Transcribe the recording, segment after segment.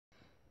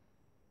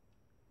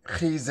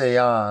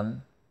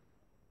Chizayan,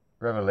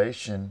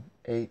 Revelation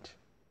 8.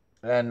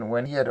 And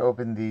when he had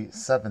opened the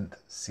seventh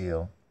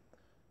seal,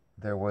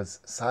 there was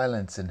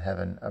silence in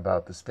heaven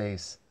about the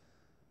space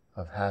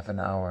of half an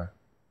hour.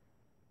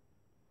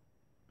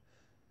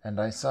 And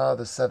I saw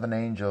the seven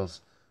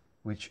angels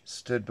which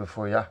stood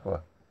before Yahweh,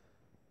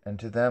 and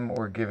to them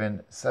were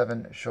given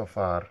 7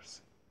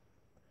 shofars.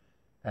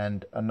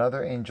 And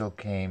another angel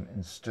came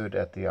and stood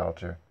at the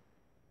altar,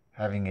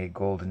 having a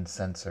golden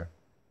censer.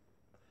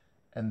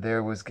 And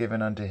there was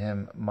given unto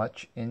him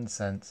much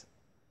incense,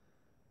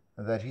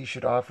 that he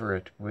should offer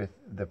it with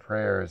the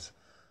prayers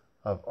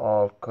of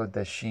all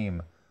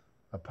Kodeshim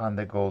upon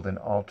the golden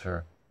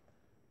altar,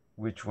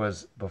 which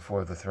was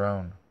before the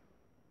throne.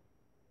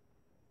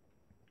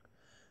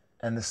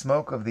 And the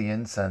smoke of the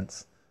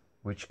incense,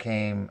 which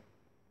came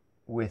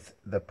with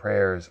the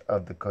prayers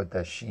of the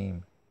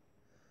Kodeshim,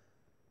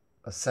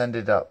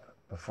 ascended up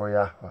before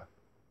Yahweh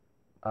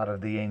out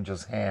of the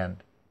angel's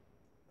hand.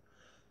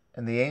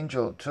 And the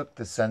angel took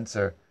the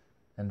censer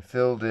and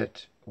filled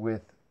it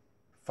with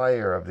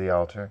fire of the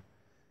altar,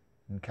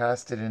 and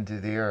cast it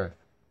into the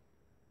earth.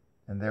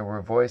 And there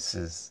were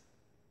voices,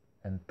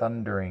 and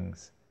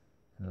thunderings,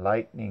 and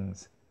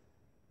lightnings,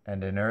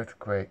 and an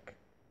earthquake.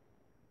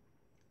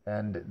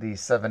 And the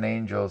 7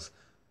 angels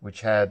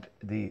which had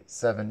the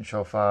 7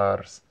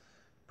 shofars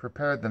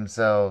prepared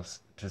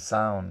themselves to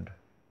sound.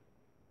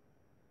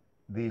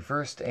 The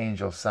first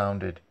angel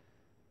sounded,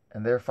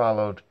 and there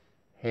followed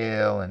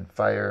hail and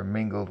fire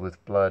mingled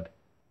with blood,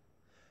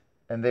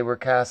 and they were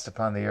cast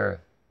upon the earth.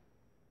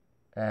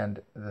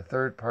 And the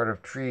third part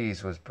of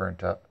trees was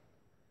burnt up,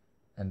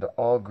 and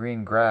all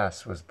green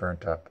grass was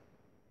burnt up.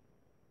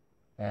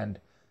 And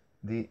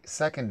the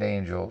second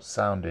angel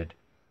sounded,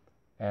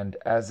 and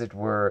as it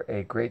were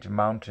a great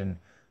mountain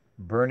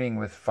burning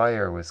with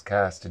fire was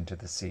cast into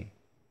the sea.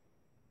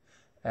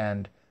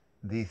 And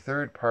the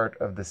third part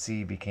of the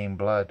sea became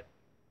blood,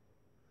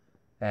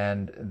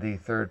 and the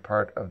third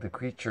part of the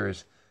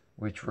creatures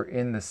which were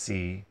in the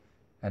sea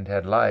and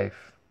had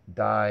life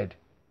died.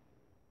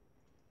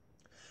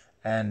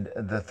 And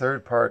the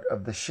third part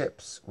of the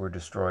ships were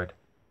destroyed.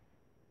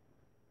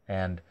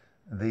 And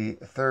the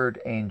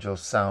third angel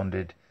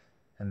sounded,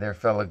 and there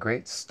fell a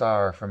great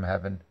star from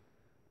heaven,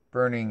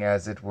 burning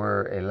as it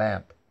were a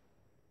lamp.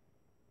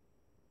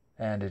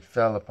 And it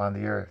fell upon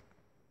the earth.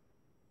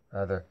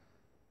 It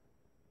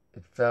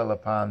fell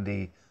upon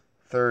the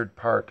third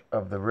part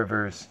of the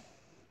rivers,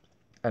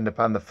 and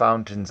upon the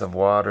fountains of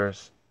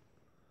waters.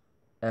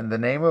 And the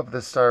name of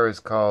the star is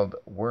called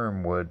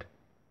Wormwood.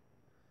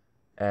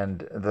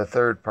 And the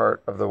third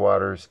part of the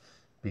waters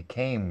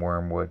became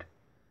wormwood,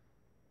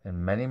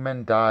 and many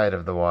men died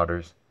of the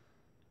waters,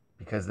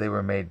 because they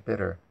were made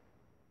bitter.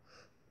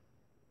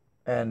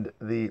 And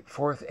the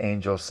fourth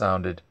angel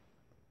sounded,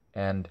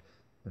 and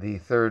the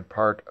third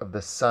part of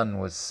the sun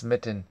was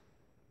smitten,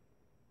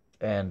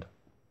 and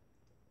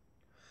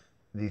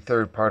the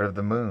third part of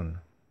the moon,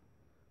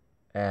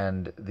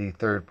 and the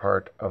third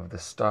part of the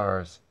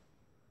stars,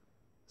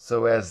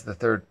 so as the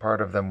third part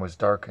of them was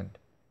darkened.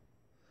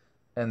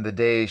 And the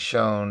day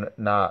shone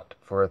not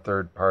for a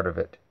third part of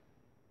it,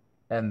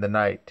 and the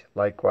night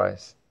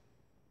likewise.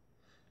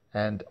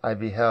 And I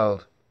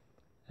beheld,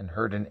 and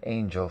heard an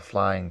angel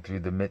flying through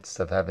the midst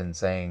of heaven,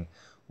 saying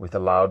with a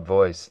loud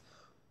voice,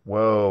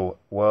 Woe,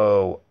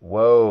 woe,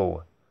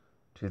 woe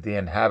to the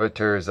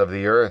inhabitants of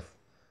the earth,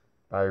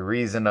 by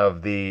reason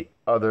of the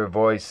other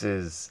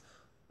voices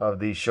of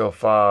the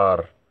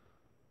shofar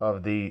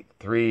of the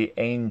 3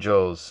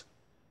 angels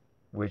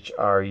which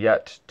are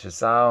yet to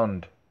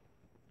sound.